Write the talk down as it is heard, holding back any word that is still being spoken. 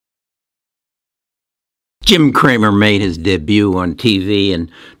Jim Cramer made his debut on TV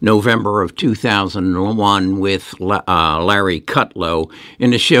in November of 2001 with Larry Kudlow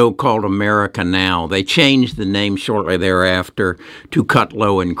in a show called America Now. They changed the name shortly thereafter to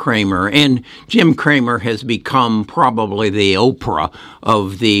Kudlow and Cramer, and Jim Cramer has become probably the Oprah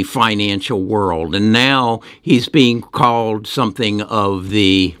of the financial world, and now he's being called something of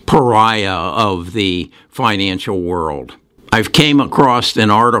the pariah of the financial world. I've came across an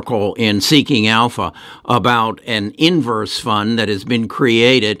article in Seeking Alpha about an inverse fund that has been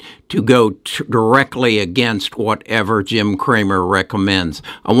created to go directly against whatever Jim Cramer recommends.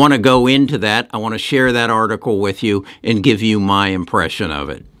 I want to go into that. I want to share that article with you and give you my impression of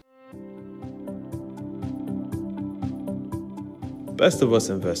it. Best of Us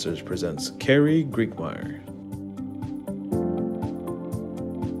Investors presents Carrie Griegmeier.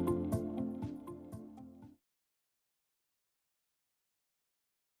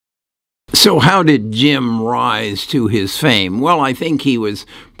 So how did Jim rise to his fame? Well, I think he was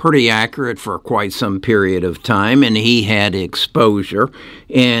pretty accurate for quite some period of time, and he had exposure,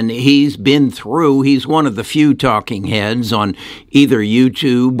 and he's one of the few talking heads on either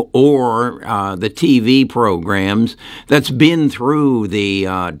YouTube or the TV programs that's been through the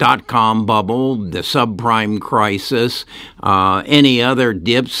dot-com bubble, the subprime crisis, any other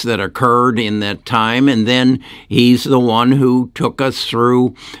dips that occurred in that time, and then he's the one who took us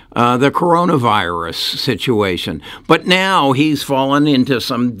through the coronavirus situation. But now he's fallen into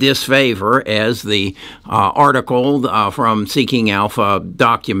some disfavor, as the article from Seeking Alpha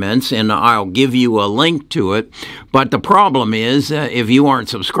documents, and I'll give you a link to it. But the problem is, if you aren't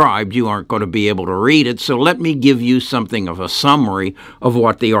subscribed, you aren't going to be able to read it. So let me give you something of a summary of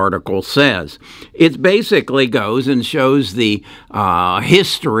what the article says. It basically goes and shows the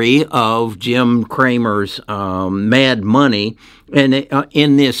history of Jim Cramer's Mad Money. And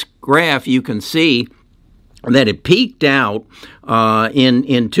in this graph, you can see that it peaked out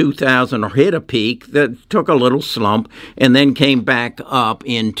in 2000, or hit a peak that took a little slump and then came back up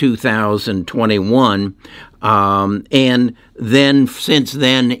in 2021. And then since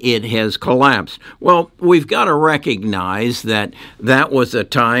then it has collapsed. Well, we've got to recognize that that was a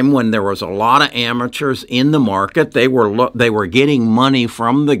time when there was a lot of amateurs in the market. They were getting money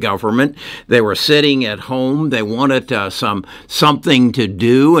from the government. They were sitting at home. They wanted something to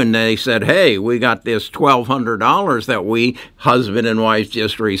do, and they said, "Hey, we got this $1,200 that we husband and wife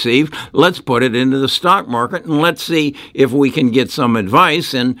just received. Let's put it into the stock market and let's see if we can get some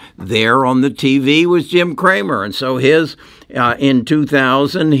advice." And there on the TV was Jim Cramer, and so in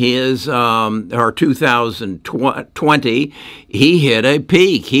 2020, he hit a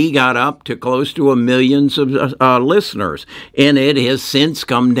peak. He got up to close to 1 million listeners, and it has since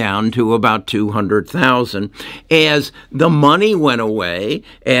come down to about 200,000. As the money went away,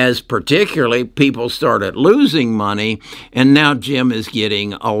 as particularly people started losing money, and now Jim is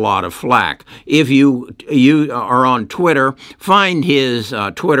getting a lot of flack. If you are on Twitter, find his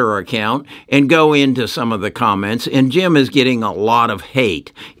Twitter account and go into some of the comments, and Jim is getting a lot of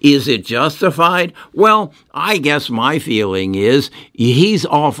hate. Is it justified? Well, I guess my feeling is he's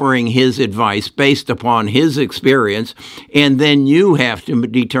offering his advice based upon his experience, and then you have to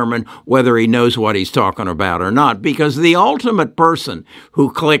determine whether he knows what he's talking about or not, because the ultimate person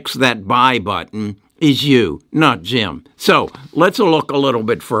who clicks that buy button is you, not Jim. So let's look a little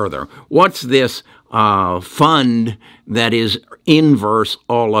bit further. What's this fund that is inverse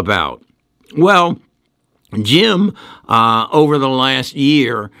all about? Well, Jim, over the last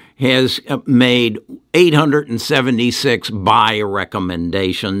year, has made 876 buy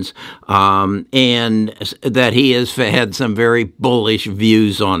recommendations, and that he has had some very bullish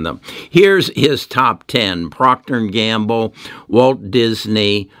views on them. Here's his top 10: Procter & Gamble, Walt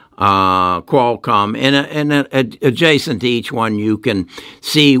Disney, Qualcomm, and adjacent to each one, you can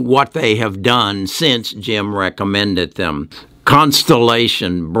see what they have done since Jim recommended them.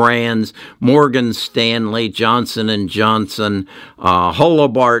 Constellation Brands, Morgan Stanley, Johnson & Johnson,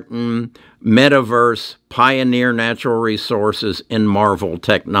 Halliburton, Metaverse, Pioneer Natural Resources, and Marvell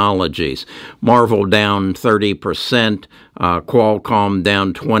Technologies. Marvell down 30%, Qualcomm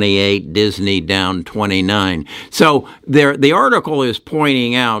down 28%, Disney down 29%. So the article is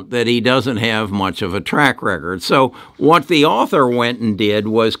pointing out that he doesn't have much of a track record. So what the author went and did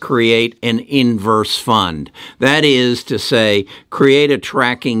was create an inverse fund. That is to say, create a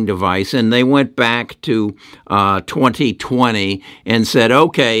tracking device, and they went back to 2020 and said,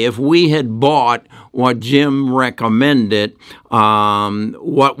 okay, if we had bought what Jim recommended,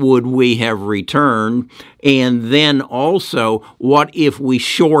 what would we have returned, and then also what if we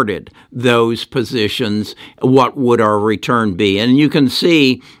shorted those positions, what would our return be? And you can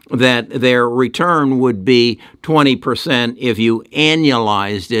see that their return would be 20%. If you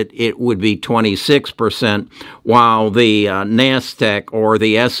annualized it, it would be 26%, while the NASDAQ or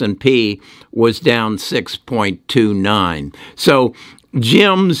the S&P was down 6.29. So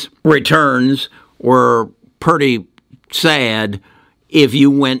Jim's returns were pretty sad. If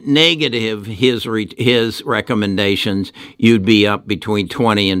you went negative, his recommendations, you'd be up between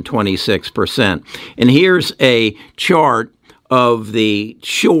 20 and 26%. And here's a chart of the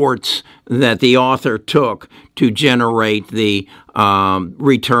shorts that the author took to generate the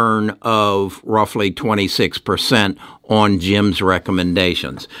return of roughly 26% on Jim's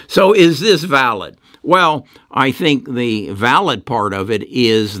recommendations. So is this valid? Well, I think the valid part of it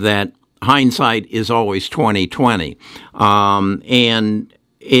is that hindsight is always 20/20, and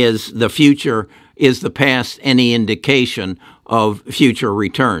is the past any indication of future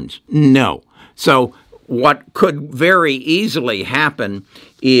returns? No. So what could very easily happen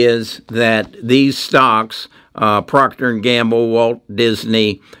is that these stocks, Procter & Gamble, Walt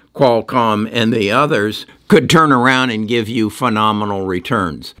Disney, Qualcomm, and the others, could turn around and give you phenomenal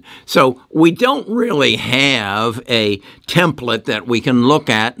returns. So we don't really have a template that we can look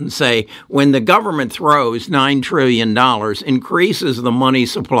at and say, when the government throws $9 trillion, increases the money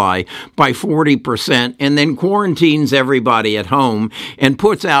supply by 40%, and then quarantines everybody at home and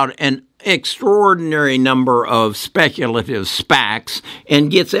puts out an extraordinary number of speculative SPACs and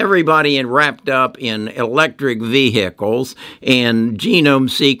gets everybody wrapped up in electric vehicles and genome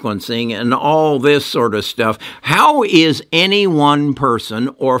sequencing and all this sort of stuff. How is any one person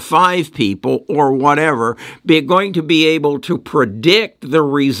or 5 people or whatever going to be able to predict the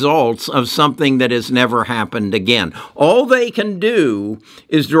results of something that has never happened again? All they can do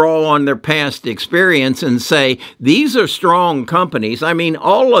is draw on their past experience and say, these are strong companies. I mean,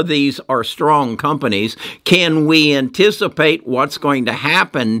 all of these are strong companies. Can we anticipate what's going to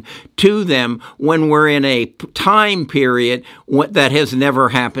happen to them when we're in a time period that has never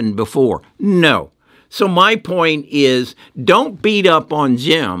happened before? No. So my point is, don't beat up on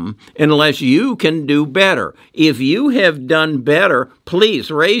Jim unless you can do better. If you have done better,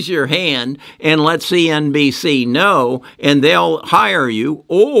 please raise your hand and let CNBC know, and they'll hire you.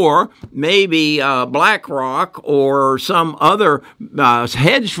 Or maybe BlackRock or some other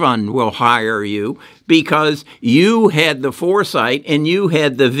hedge fund will hire you, because you had the foresight and you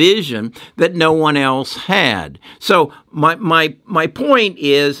had the vision that no one else had. So my point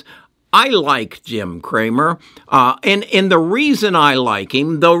is, I like Jim Cramer, and the reason I like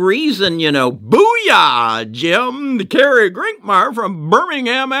him, booyah, Jim, Kerry Grinkmeyer from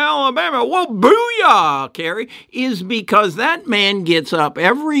Birmingham, Alabama, well, booyah, Kerry, is because that man gets up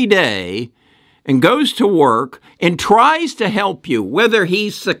every day and goes to work and tries to help you. Whether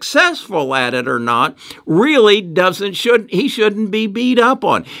he's successful at it or not, really he shouldn't be beat up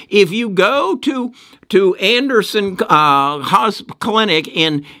on. If you go to Anderson Clinic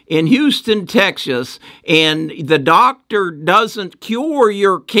in Houston, Texas, and the doctor doesn't cure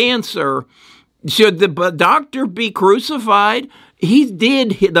your cancer, should the doctor be crucified? He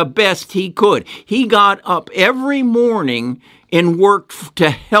did the best he could. He got up every morning and worked to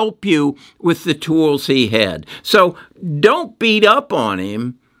help you with the tools he had. So don't beat up on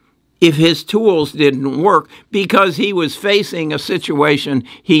him if his tools didn't work, because he was facing a situation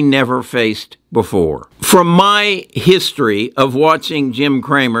he never faced before. From my history of watching Jim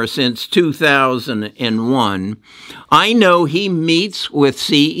Cramer since 2001, I know he meets with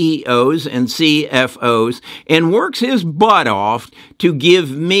CEOs and CFOs and works his butt off to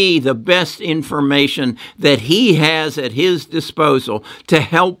give me the best information that he has at his disposal to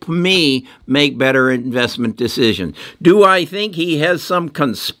help me make better investment decisions. Do I think he has some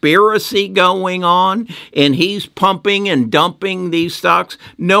conspiracy going on and he's pumping and dumping these stocks?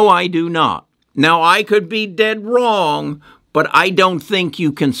 No, I do not. Now, I could be dead wrong, but I don't think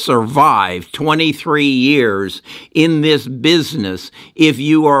you can survive 23 years in this business if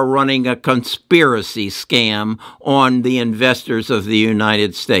you are running a conspiracy scam on the investors of the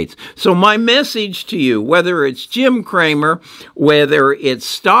United States. So my message to you, whether it's Jim Cramer, whether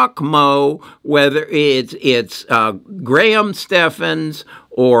it's StockMo, whether it's Graham Steffens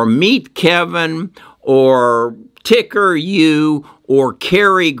or Meet Kevin or Ticker U or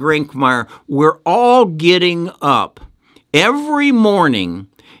Kerry Grinkmeyer, we're all getting up every morning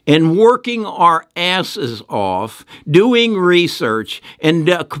and working our asses off, doing research and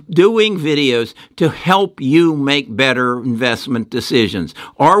doing videos to help you make better investment decisions.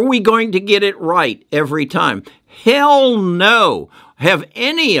 Are we going to get it right every time? Hell no. Have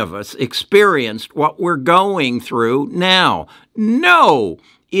any of us experienced what we're going through now? No.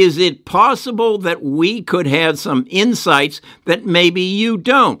 Is it possible that we could have some insights that maybe you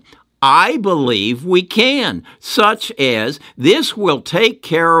don't? I believe we can, such as this will take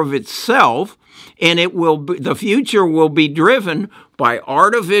care of itself, and the future will be driven by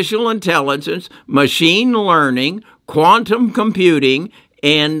artificial intelligence, machine learning, quantum computing,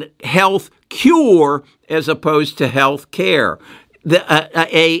 and health cure as opposed to health care.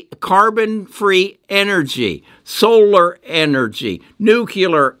 A carbon-free energy, solar energy,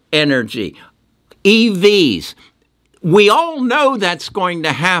 nuclear energy, EVs. We all know that's going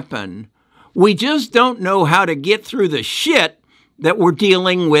to happen. We just don't know how to get through the shit that we're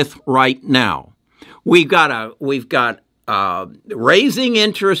dealing with right now. We've got raising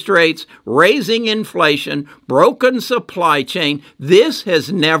interest rates, raising inflation, broken supply chain. This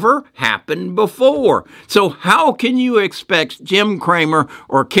has never happened before. So how can you expect Jim Cramer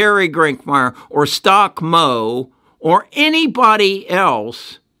or Kerry Grinkmeyer or Stock Moe or anybody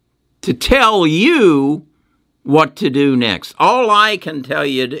else to tell you what to do next? All I can tell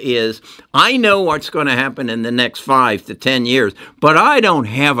you is I know what's going to happen in the next 5 to 10 years, but I don't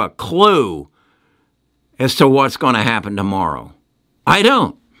have a clue as to what's going to happen tomorrow. I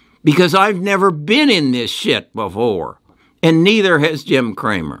don't, because I've never been in this shit before, and neither has Jim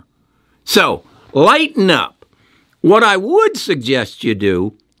Cramer. So, lighten up. What I would suggest you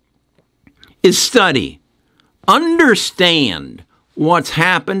do is study, understand what's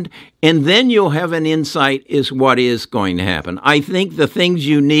happened, and then you'll have an insight as what is going to happen. I think the things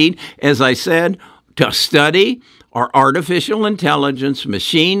you need, as I said, to study are artificial intelligence,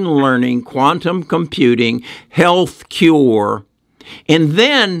 machine learning, quantum computing, health cure, and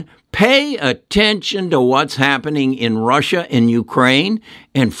then pay attention to what's happening in Russia and Ukraine,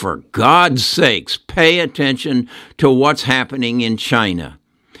 and for God's sakes, pay attention to what's happening in China.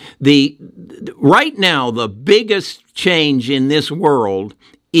 Right now, the biggest change in this world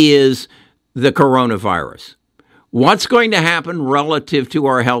is the coronavirus. What's going to happen relative to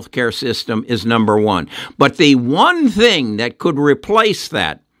our healthcare system is number one. But the one thing that could replace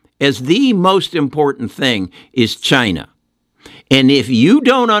that as the most important thing is China. And if you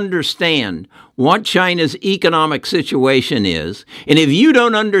don't understand what China's economic situation is, and if you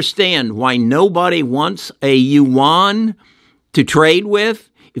don't understand why nobody wants a yuan to trade with,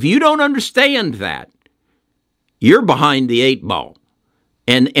 if you don't understand that, you're behind the 8 ball,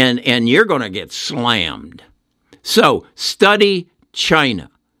 and you're going to get slammed. So study China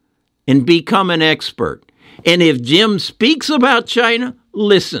and become an expert. And if Jim speaks about China,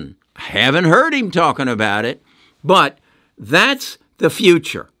 listen. I haven't heard him talking about it, but that's the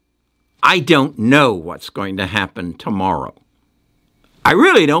future. I don't know what's going to happen tomorrow. I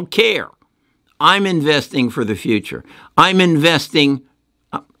really don't care. I'm investing for the future. I'm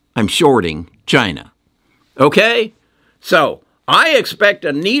shorting China. Okay? So I expect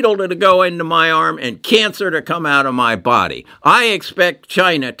a needle to go into my arm and cancer to come out of my body. I expect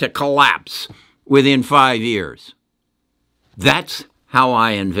China to collapse within 5 years. That's how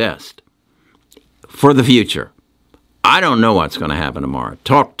I invest for the future. I don't know what's going to happen tomorrow.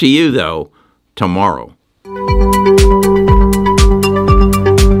 Talk to you, though, tomorrow.